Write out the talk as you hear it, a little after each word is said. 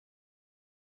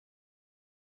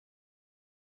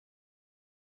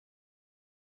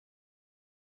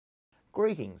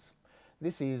Greetings,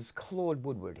 this is Claude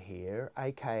Woodward here,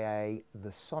 aka the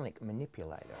Sonic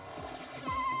Manipulator.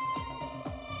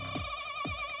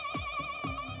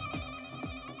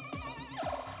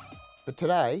 But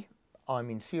today I'm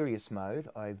in serious mode.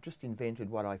 I've just invented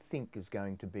what I think is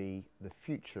going to be the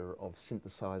future of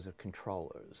synthesizer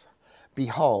controllers.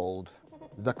 Behold,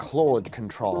 the Claude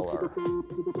controller.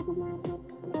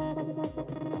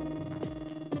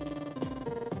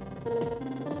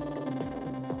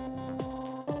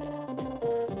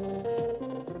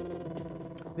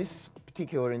 This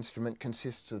particular instrument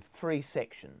consists of three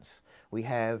sections. We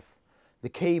have the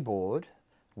keyboard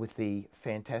with the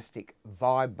fantastic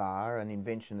vibe bar, an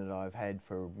invention that I've had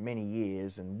for many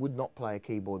years and would not play a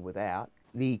keyboard without.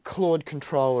 The Claude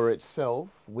controller itself,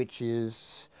 which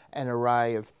is an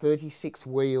array of 36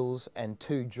 wheels and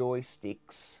 2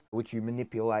 joysticks, which you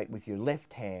manipulate with your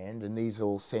left hand, and these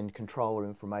all send controller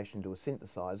information to a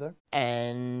synthesizer,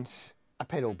 and a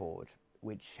pedal board,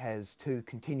 which has 2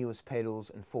 continuous pedals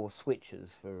and 4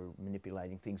 switches for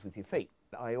manipulating things with your feet.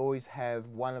 I always have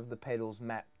one of the pedals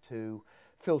mapped to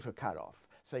filter cutoff,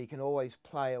 so you can always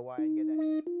play away and get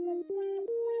that.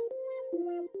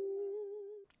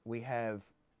 We have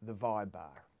the vibe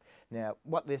bar. Now,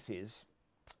 what this is,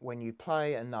 when you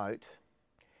play a note,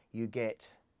 you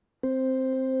get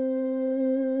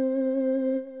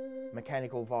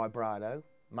mechanical vibrato,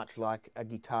 much like a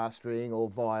guitar string or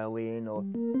violin, or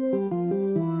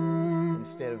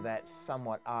instead of that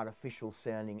somewhat artificial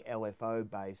sounding LFO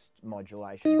based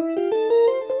modulation.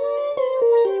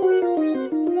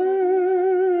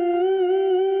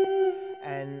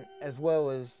 And as well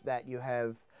as that, you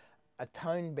have a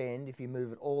tone bend if you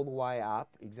move it all the way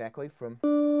up, exactly from,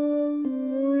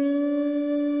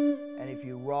 and if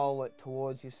you roll it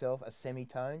towards yourself, a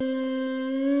semitone.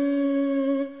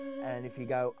 And if you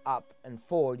go up and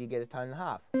forward, you get a tone and a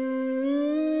half.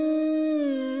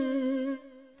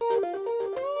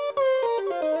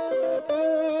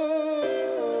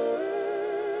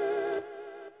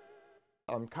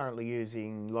 I'm currently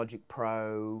using Logic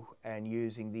Pro and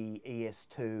using the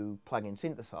ES2 plug-in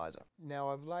synthesizer. Now,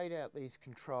 I've laid out these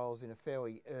controls in a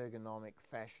fairly ergonomic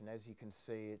fashion. As you can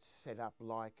see, it's set up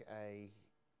like a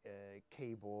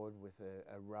keyboard with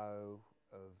a row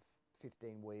of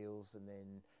 15 wheels and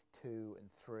then 2 and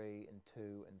 3 and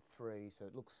 2 and 3, so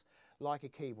it looks like a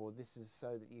keyboard. This is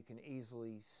so that you can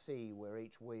easily see where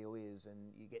each wheel is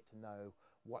and you get to know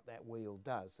what that wheel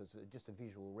does, so it's just a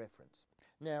visual reference.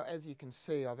 Now, as you can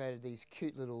see, I've added these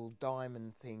cute little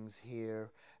diamond things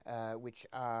here, which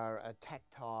are a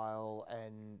tactile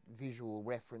and visual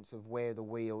reference of where the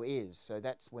wheel is. So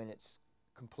that's when it's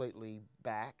completely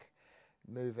back.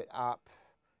 Move it up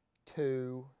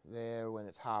 2 there when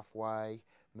it's halfway,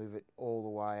 move it all the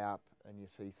way up and you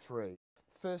see 3.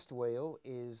 First wheel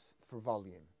is for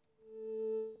volume.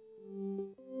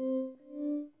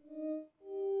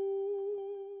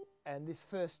 And this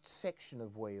first section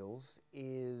of wheels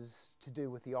is to do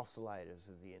with the oscillators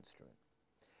of the instrument.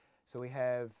 So we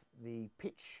have the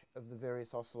pitch of the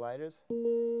various oscillators.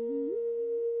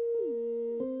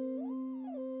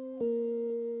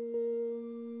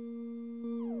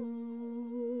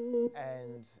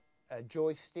 And a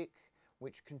joystick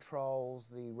which controls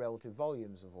the relative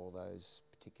volumes of all those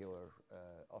particular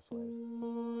oscillators.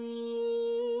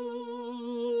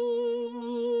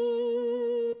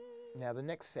 Now the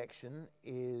next section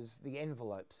is the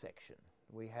envelope section.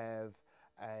 We have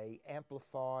a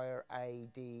amplifier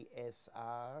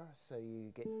ADSR, so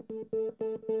you get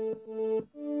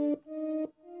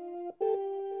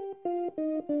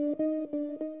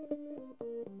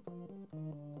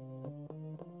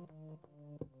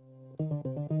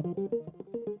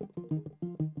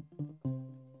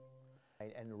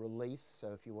and a release,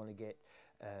 so if you want to get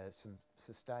some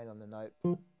sustain on the note.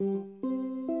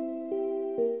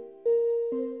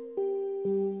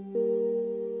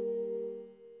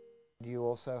 You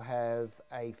also have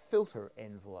a filter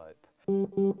envelope.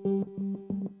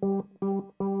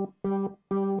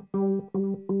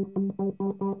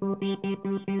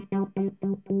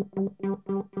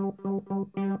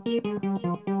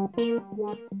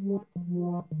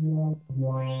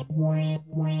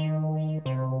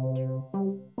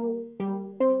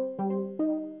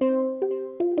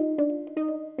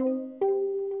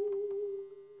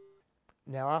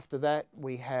 Now after that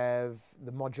we have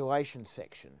the modulation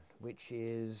section, which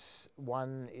is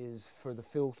one is for the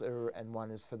filter and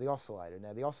one is for the oscillator.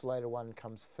 Now the oscillator one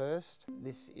comes first.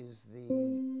 This is the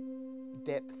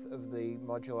depth of the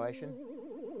modulation,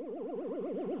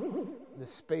 the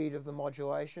speed of the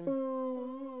modulation,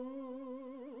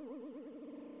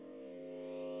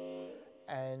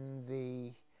 and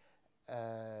the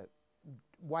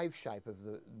wave shape of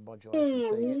the modulation.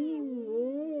 So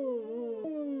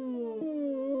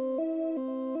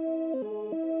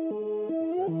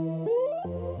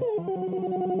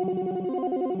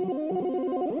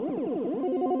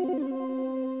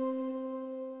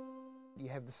you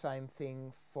have the same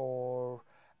thing for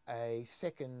a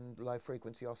second low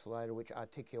frequency oscillator which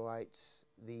articulates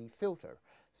the filter.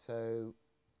 So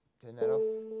turn that off.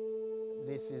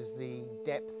 This is the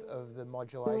depth of the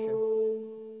modulation,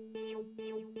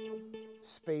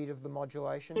 speed of the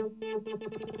modulation,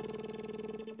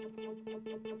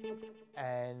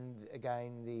 and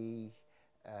again the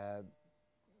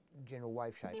general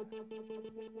wave shape.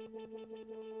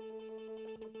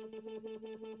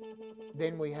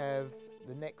 Then we have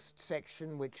the next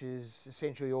section, which is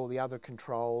essentially all the other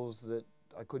controls that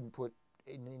I couldn't put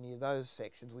in any of those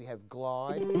sections. We have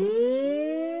glide,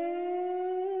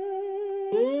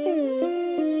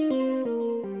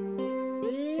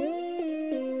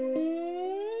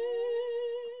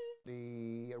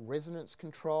 the resonance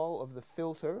control of the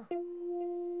filter.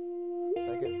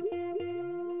 So I can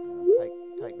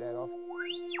take that off.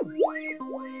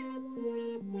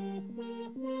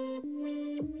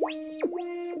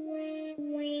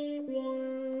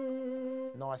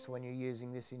 Nice when you're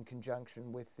using this in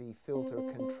conjunction with the filter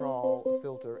control, the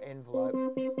filter envelope.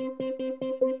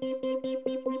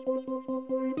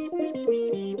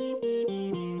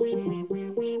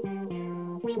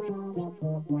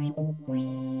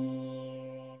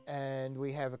 And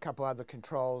we have a couple other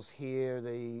controls here.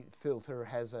 The filter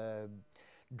has a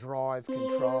drive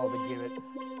control to give it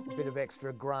a bit of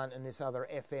extra grunt, and this other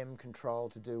FM control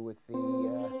to do with the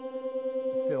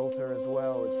filter as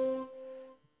well, which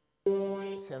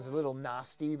sounds a little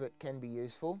nasty but can be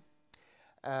useful.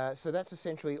 So that's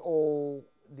essentially all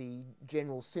the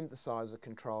general synthesizer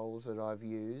controls that I've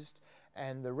used,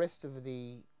 and the rest of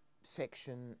the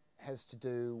section has to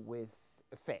do with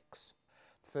effects.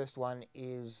 The first one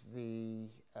is the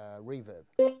reverb.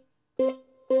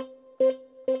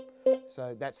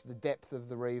 So that's the depth of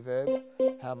the reverb,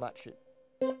 how much it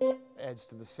adds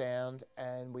to the sound,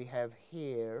 and we have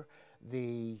here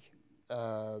the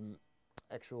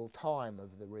actual time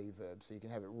of the reverb, so you can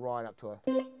have it right up to a...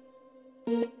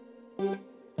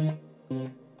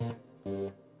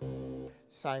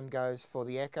 Same goes for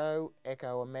the echo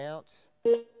amount,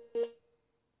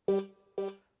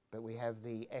 but we have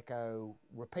the echo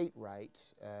repeat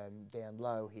rate down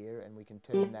low here, and we can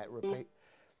turn that repeat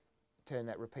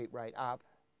rate up.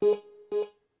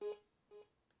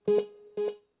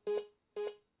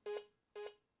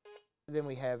 Then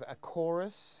we have a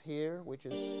chorus here, which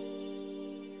is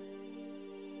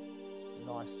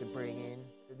nice to bring in.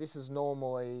 This is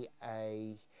normally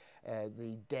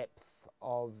the depth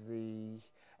of the...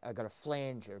 I've got a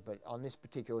flanger, but on this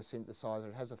particular synthesizer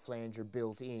it has a flanger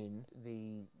built in.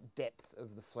 The depth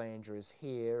of the flanger is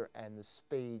here and the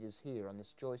speed is here on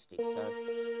this joystick. So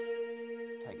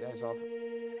take those off.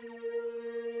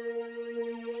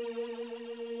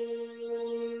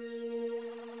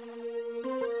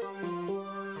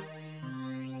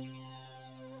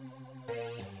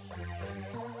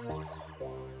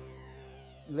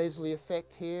 Leslie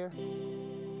effect here.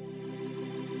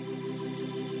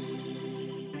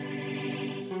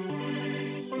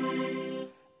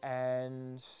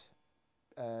 And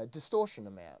distortion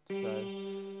amount. So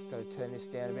got to turn this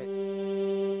down a bit.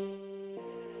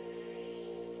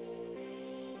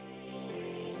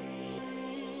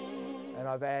 And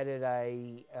I've added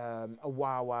a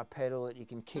wah-wah pedal that you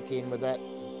can kick in with that.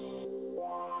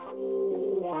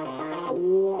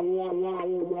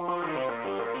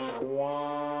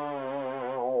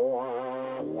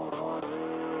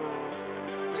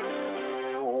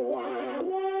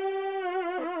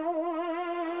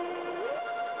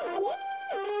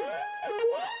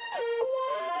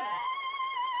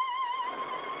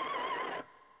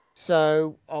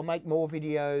 So I'll make more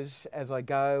videos as I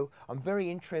go. I'm very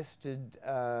interested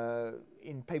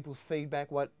in people's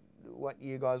feedback, what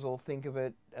you guys all think of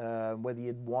it, whether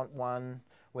you'd want one,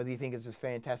 whether you think it's as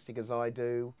fantastic as I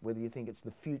do, whether you think it's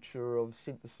the future of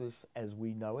synthesis as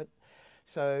we know it.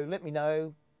 So let me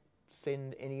know,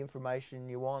 send any information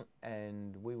you want,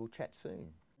 and we will chat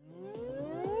soon.